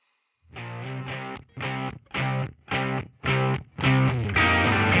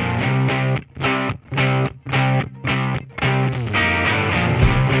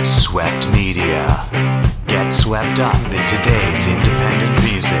swept up in today's independent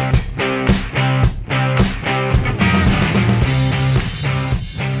music.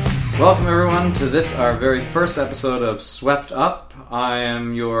 Welcome everyone to this, our very first episode of Swept Up. I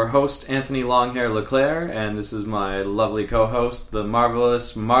am your host, Anthony Longhair Leclerc, and this is my lovely co-host, the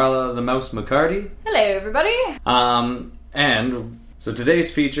marvelous Marla the Mouse McCarty. Hello everybody! And so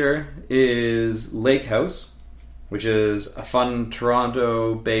today's feature is Lake House, which is a fun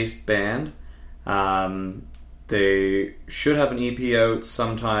Toronto-based band. They should have an EP out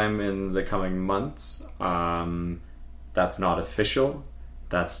sometime in the coming months. That's not official.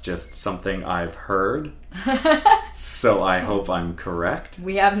 That's just something I've heard. So I hope I'm correct.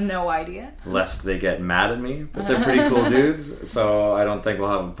 We have no idea. Lest they get mad at me. But they're pretty cool dudes, so I don't think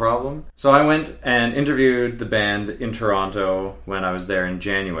we'll have a problem. So I went and interviewed the band in Toronto when I was there in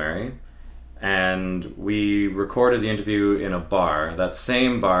January. And we recorded the interview in a bar. That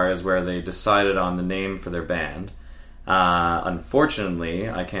same bar is where they decided on the name for their band. Unfortunately,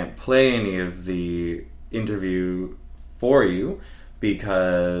 I can't play any of the interview for you,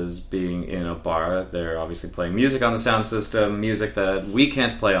 because being in a bar, they're obviously playing music on the sound system, music that we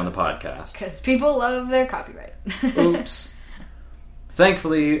can't play on the podcast. Because people love their copyright. Oops.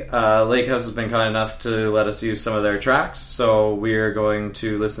 Thankfully, Lake House has been kind enough to let us use some of their tracks, so we're going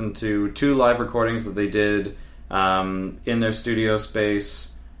to listen to 2 live recordings that they did in their studio space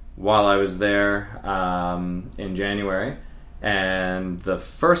while I was there in January. And the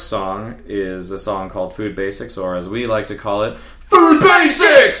first song is a song called Food Basics, or as we like to call it, Food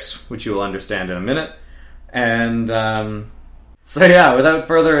Basics! Which you will understand in a minute. And, so yeah, without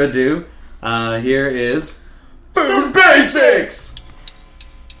further ado, here is Food Basics!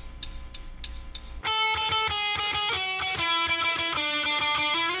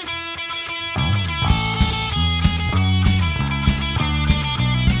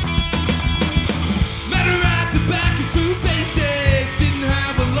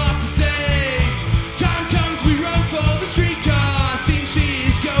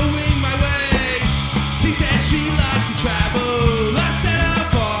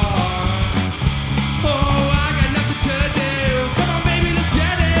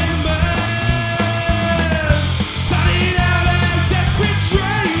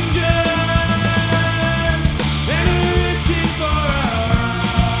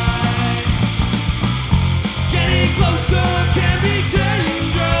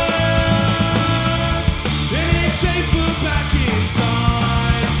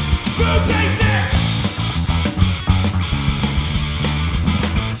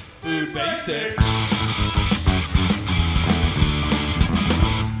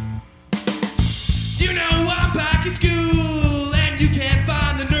 You know I'm back in school, and you can't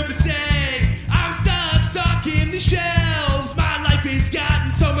find the nerve to say I'm stuck in the shelves. My life has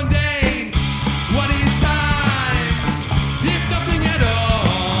gotten so mundane. What is time, if nothing at all?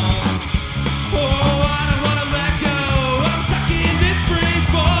 Oh, I don't wanna let go. I'm stuck in this free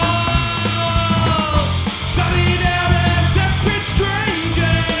fall, starting out as desperate strangers,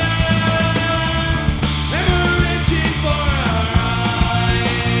 never reaching for a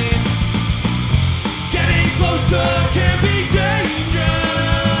ride. Getting closer can be dangerous,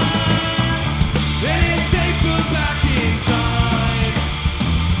 and it's safer back inside.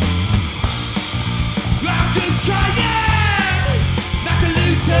 I'm just trying not to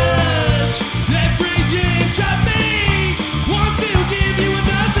lose touch. Every inch of me wants to give you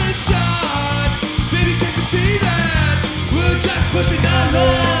another shot. Baby, can't you see that we're just pushing our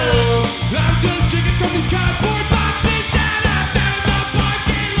luck? I'm just drinking from these cardboard boxes that I found in the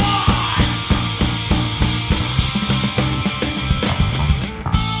parking lot.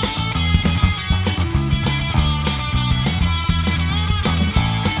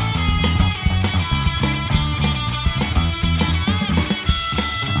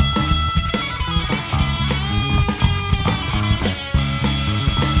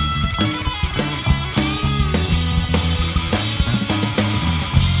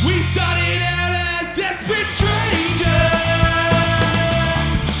 We started out as desperate strangers,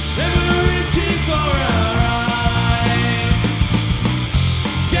 never reaching for a ride.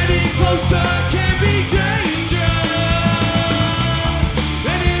 Getting closer can be dangerous,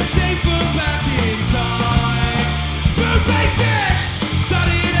 and it's safer back inside. Food Basics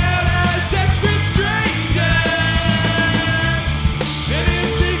started out as desperate strangers, and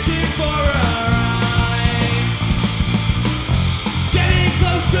it's reaching for a ride. Getting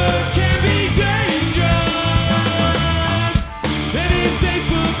closer can be dangerous, and it's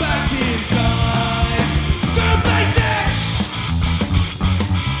safer back inside. Food Basics!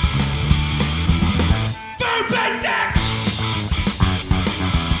 Food Basics!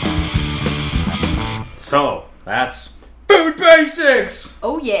 So, That's Food Basics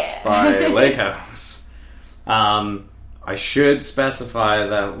Oh yeah. by Lake House. I should specify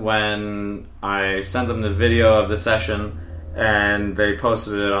that when I sent them the video of the session and they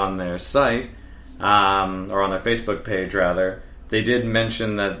posted it on their site, or on their Facebook page rather, they did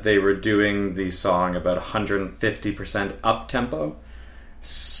mention that they were doing the song about 150% up tempo.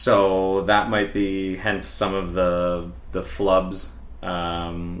 So that might be hence some of the flubs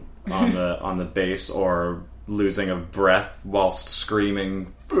on the bass, or losing of breath whilst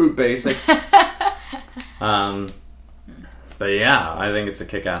screaming Food Basics. But yeah, I think it's a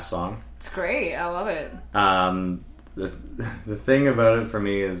kick-ass song. It's great. I love it. The thing about it for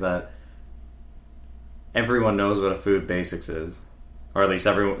me is that everyone knows what a Food Basics is, or at least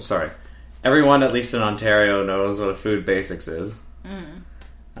everyone at least in Ontario knows what a Food Basics is.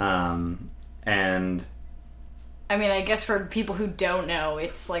 And I mean, I guess for people who don't know,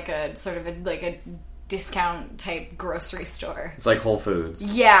 it's like a sort of a discount type grocery store. it's like Whole Foods,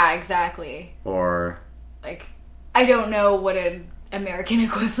 Yeah, exactly. or Like, I don't know what an American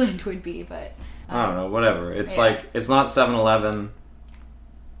equivalent would be, but I don't know, whatever. It's Yeah. like, it's not 7-Eleven,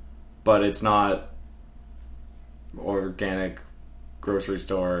 but it's not organic grocery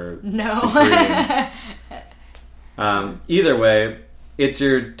store. no. Supreme. Either way, it's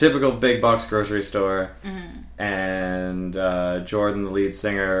your typical big box grocery store, and Jordan, the lead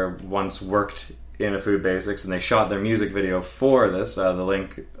singer, once worked in a Food Basics, and they shot their music video for this, the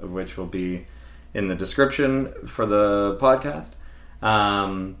link of which will be in the description for the podcast.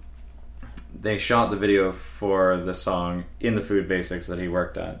 They shot the video for the song in the Food Basics that he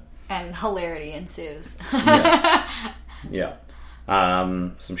worked at. And hilarity ensues. Yes. Yeah.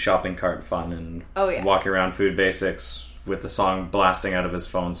 Some shopping cart fun and Oh, yeah. walking around Food Basics with the song blasting out of his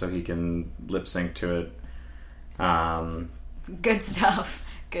phone so he can lip sync to it. Good stuff.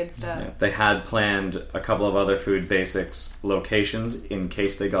 Good stuff. Yeah. They had planned a couple of other Food Basics locations in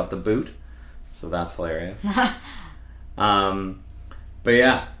case they got the boot, so that's hilarious. But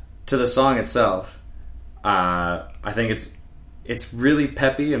yeah, to the song itself, I think it's really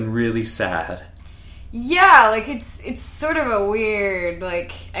peppy and really sad. Yeah, like it's sort of a weird,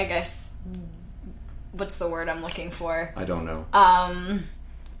 like, I guess, what's the word I'm looking for? I don't know.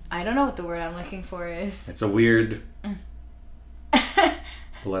 I don't know what the word I'm looking for is. It's a weird...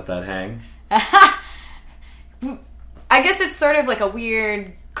 We'll let that hang. I guess it's sort of like a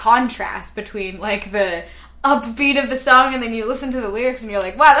weird contrast between, like, the upbeat of the song and then you listen to the lyrics and you're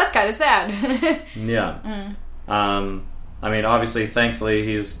like, wow, that's kind of sad. Yeah. I mean, obviously, thankfully,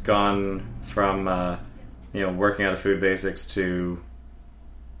 he's gone from, working out of Food Basics to,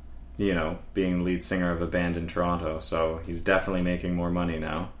 being lead singer of a band in Toronto. So he's definitely making more money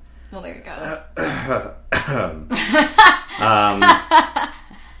now. Well, there you go.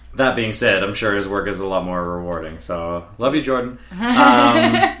 That being said, I'm sure his work is a lot more rewarding. So, love you, Jordan.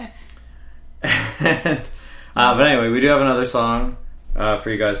 But anyway, we do have another song for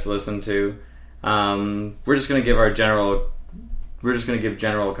you guys to listen to. We're just going to give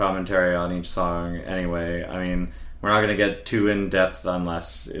general commentary on each song anyway. I mean, we're not going to get too in depth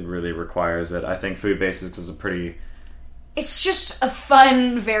unless it really requires it. I think Food Basics is a pretty... It's just a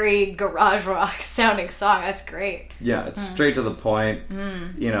fun, very garage rock sounding song. That's great. Yeah, it's straight to the point.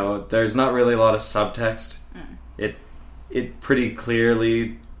 There's not really a lot of subtext. It pretty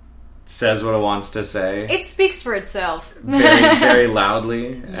clearly says what it wants to say. It speaks for itself. Very, very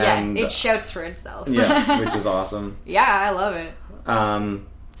loudly. Yeah, and, it shouts for itself. yeah, which is awesome. Yeah, I love it. Um,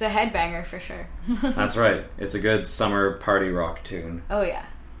 It's a headbanger for sure. that's right. It's a good summer party rock tune. Oh yeah.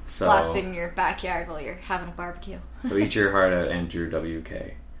 So, Blasting in your backyard while you're having a barbecue. so eat your heart out, Andrew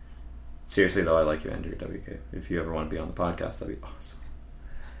WK. Seriously though, I like you, Andrew WK. If you ever want to be on the podcast, that'd be awesome.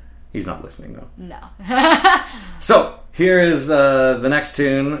 He's not listening though. No. So, here is the next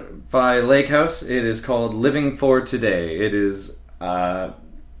tune by Lake House. It is called Living for Today. It is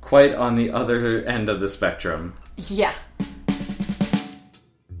quite on the other end of the spectrum. Yeah.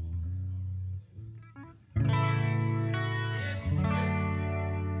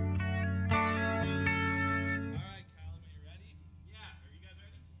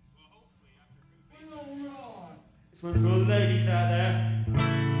 This one's for all the ladies out there.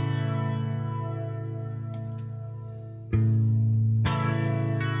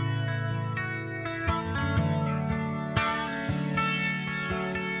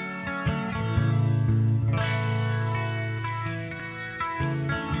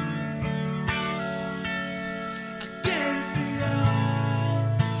 Against the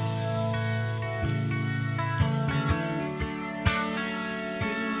odds,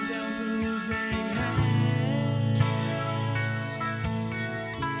 skidding down to losing hand.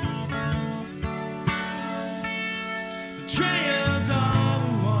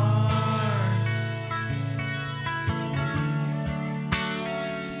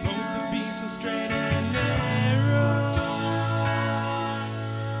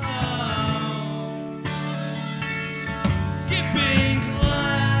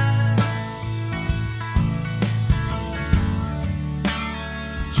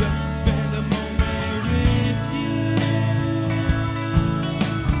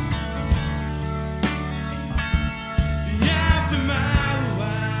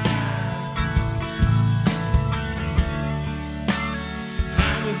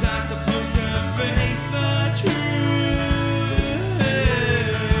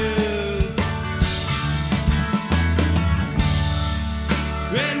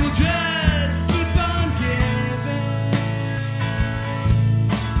 we'll just keep on giving.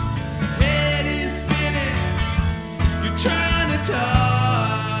 Head is spinning, you're trying to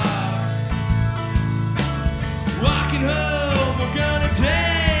talk. Walking home, we're gonna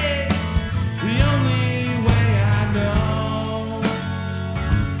take the only way I know.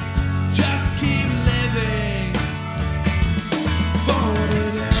 Just keep living for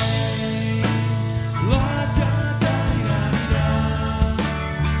today. La da da da da.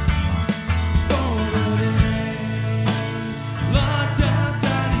 For today. La da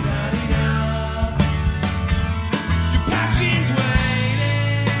da da da. Your passion's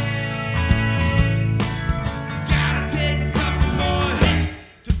waiting. Gotta take a couple more hits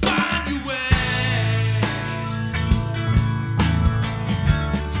to find your way.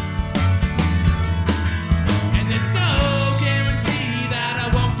 And there's no guarantee that I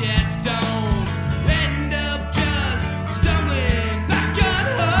won't get stoned. End up just stumbling back on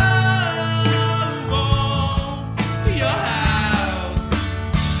home to your house.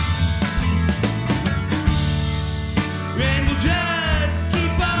 And we'll just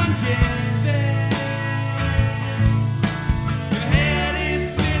keep on giving. Your head is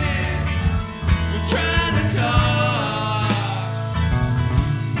spinning, we're trying to talk.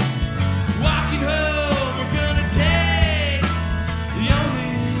 Walking home, we're gonna take the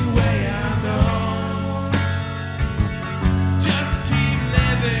only way I know. Just keep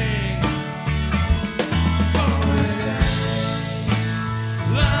living for today.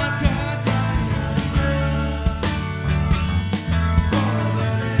 La da da da da. For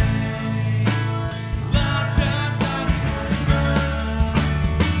today. La da da da da.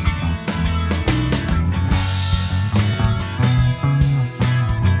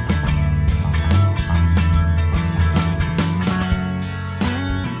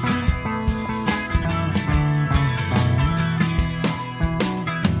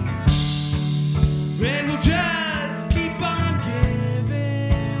 And we'll just keep on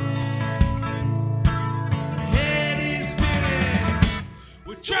giving. Head is spinning,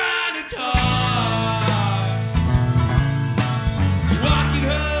 we're trying to talk. Walking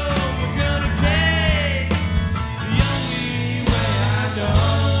home, we're gonna take the only way I know.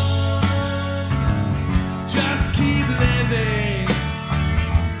 Just keep living.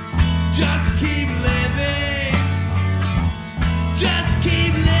 Just keep living. Just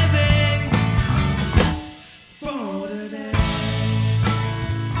keep living for today.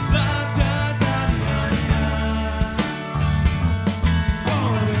 La da da da da.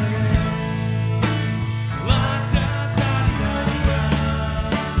 For today. La da da da da.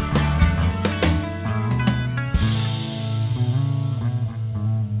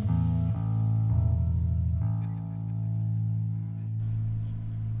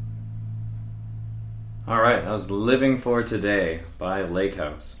 Alright, that was Living for Today by Lake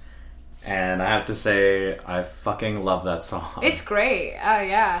House. And I have to say, I fucking love that song. It's great.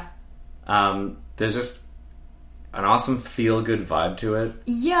 Yeah. There's just an awesome feel-good vibe to it.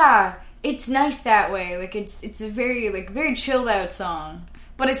 Yeah, it's nice that way. Like it's a very chilled out song,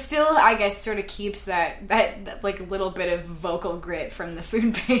 but it still, I guess, sort of keeps that like little bit of vocal grit from the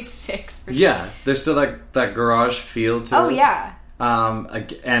Food Basics. For Yeah, there's still that garage feel to it. Oh yeah.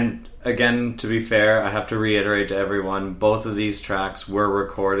 And again, to be fair, I have to reiterate to everyone, both of these tracks were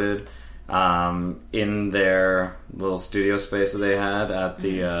recorded in their little studio space that they had at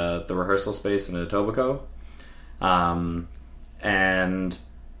the rehearsal space in Etobicoke. And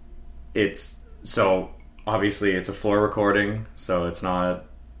it's, so obviously it's a floor recording, so it's not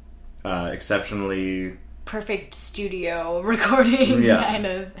exceptionally Perfect studio recording, Yeah. kind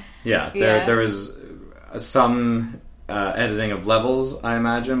of. Yeah, there was some editing of levels, I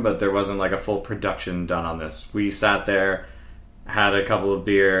imagine, but there wasn't like a full production done on this. We sat there, had a couple of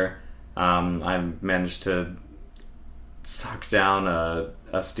beer. I managed to suck down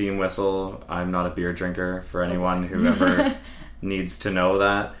a steam whistle. I'm not a beer drinker, for anyone who ever needs to know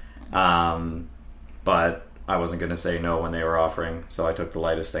that. But I wasn't going to say no when they were offering, so I took the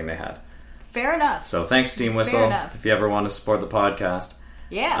lightest thing they had. Fair enough. So thanks, Steam Whistle. Fair enough. If you ever want to support the podcast,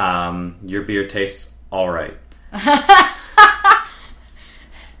 Yeah. your beer tastes all right.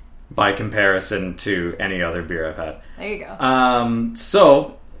 By comparison to any other beer I've had. There you go.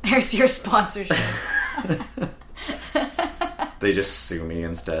 So There's your sponsorship. they just sue me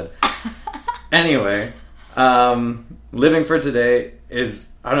instead. Anyway, Living for Today is,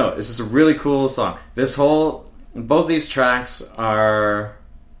 I don't know, it's just a really cool song. Both these tracks are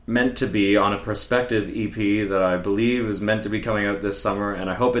meant to be on a prospective EP that I believe is meant to be coming out this summer, and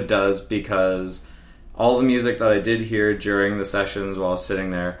I hope it does, because all the music that I did hear during the sessions while I was sitting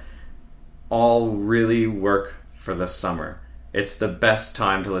there all really work for the summer. it's the best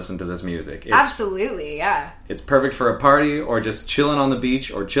time to listen to this music. It's, Absolutely, yeah. It's perfect for a party, or just chilling on the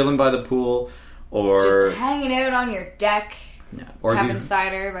beach, or chilling by the pool, or Just hanging out on your deck, or if having you-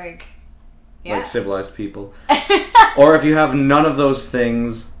 cider, like, yeah. like civilized people. Or if you have none of those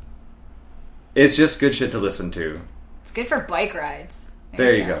things, it's just good shit to listen to. It's good for bike rides.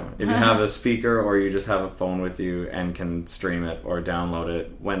 There you go. If you have a speaker, or you just have a phone with you and can stream it or download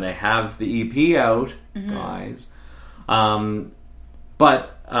it when they have the EP out, guys.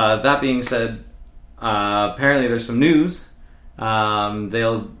 But that being said, apparently there's some news.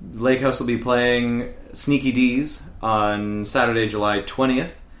 Lake House will be playing Sneaky D's on Saturday, July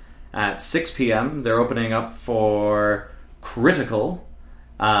 20th at 6 p.m. They're opening up for Critical.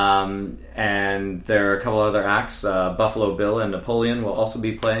 And there are a couple other acts. Buffalo Bill and Napoleon will also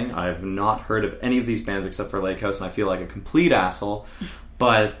be playing. I've not heard of any of these bands except for Lake House, and I feel like a complete asshole.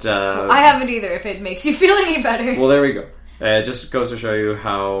 But I haven't either, if it makes you feel any better. well, there we go. It just goes to show you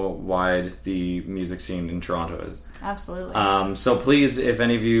how wide the music scene in Toronto is. Absolutely. So please, if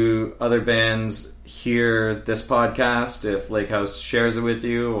any of you other bands hear this podcast, if Lake House shares it with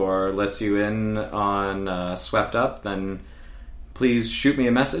you or lets you in on Swept Up, then please shoot me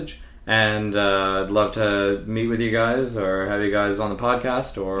a message, and I'd love to meet with you guys or have you guys on the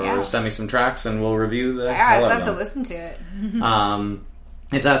podcast, or send me some tracks and we'll review the I'd love to listen to it.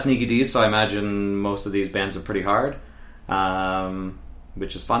 It's at Sneaky D's, so I imagine most of these bands are pretty hard,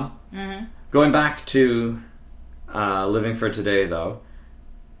 which is fun. Mm-hmm. Going back to Living for Today, though,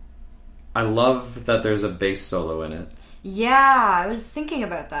 I love that there's a bass solo in it. Yeah, I was thinking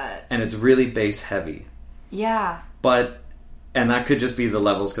about that. And it's really bass heavy. Yeah. And that could just be the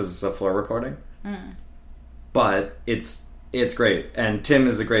levels because it's a floor recording. But it's great. And Tim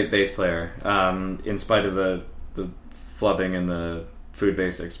is a great bass player, in spite of the flubbing and the food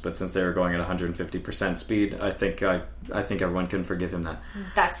basics. But since they were going at 150% speed, I think everyone can forgive him that.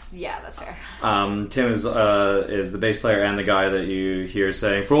 That's fair. Tim is the bass player and the guy that you hear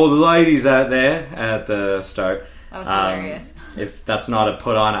saying, "For all the ladies out there," at the start. That was hilarious. If that's not a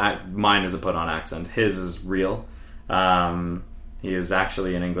put-on... Mine is a put-on accent. His is real. He is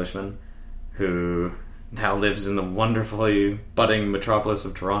actually an Englishman who now lives in the wonderfully budding metropolis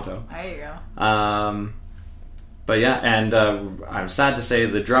of Toronto. There you go. But yeah, and I'm sad to say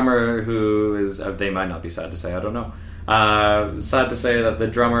the drummer who is... they might not be sad to say, I don't know. Sad to say that the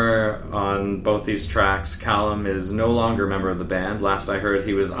drummer on both these tracks, Callum, is no longer a member of the band. Last I heard,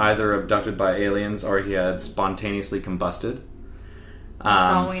 he was either abducted by aliens or he had spontaneously combusted.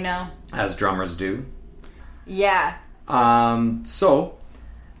 That's all we know. As drummers do. Yeah. So,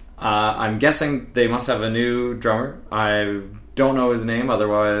 I'm guessing they must have a new drummer. I don't know his name,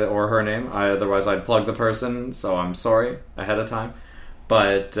 otherwise, or her name. Otherwise, I'd plug the person. So I'm sorry ahead of time.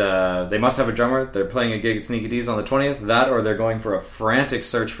 But they must have a drummer. They're playing a gig at Sneaky D's on the 20th. That, or they're going for a frantic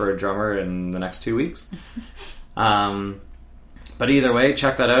search for a drummer in the next 2 weeks. But either way,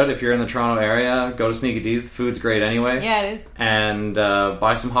 check that out. If you're in the Toronto area, go to Sneaky D's. The food's great anyway. Yeah, it is. And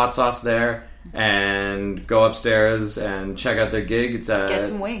buy some hot sauce there. And go upstairs and check out their gig. It's get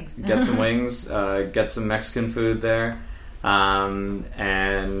some wings. Get some wings. Get some Mexican food there,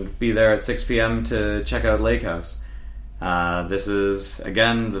 and be there at 6 p.m. to check out Lake House. This is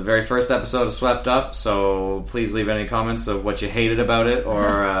again the very first episode of Swept Up, so please leave any comments of what you hated about it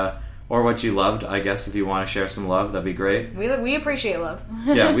or what you loved. I guess if you want to share some love, that'd be great. We appreciate love.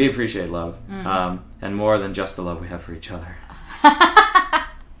 Yeah, we appreciate love, and more than just the love we have for each other.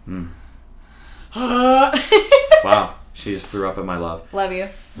 Wow, she just threw up at my love. Love you.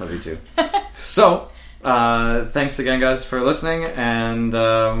 Love you too. So, thanks again, guys, for listening, and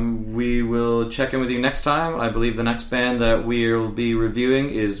we will check in with you next time. I believe the next band that we'll be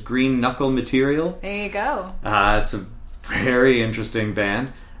reviewing is Green Knuckle Material. There you go. It's a very interesting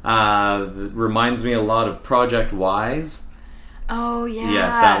band. Reminds me a lot of Project Wise. Oh yeah, Yeah,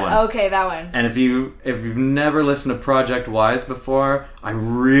 it's that one. Okay, that one. And if you've never listened to Project Wise before, I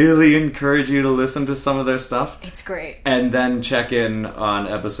really encourage you to listen to some of their stuff. It's great. And then check in on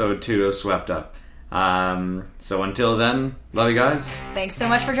episode 2 of Swept Up. So until then, love you guys. Thanks so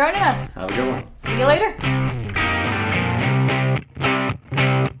much for joining us. Have a good one. See you later.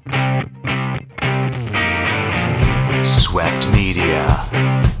 Swept Media.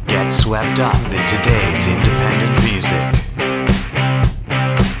 Get swept up in today's independent music.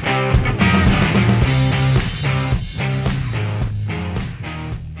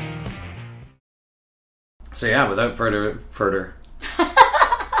 So yeah, without further.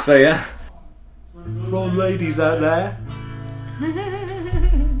 So yeah. For all ladies out there.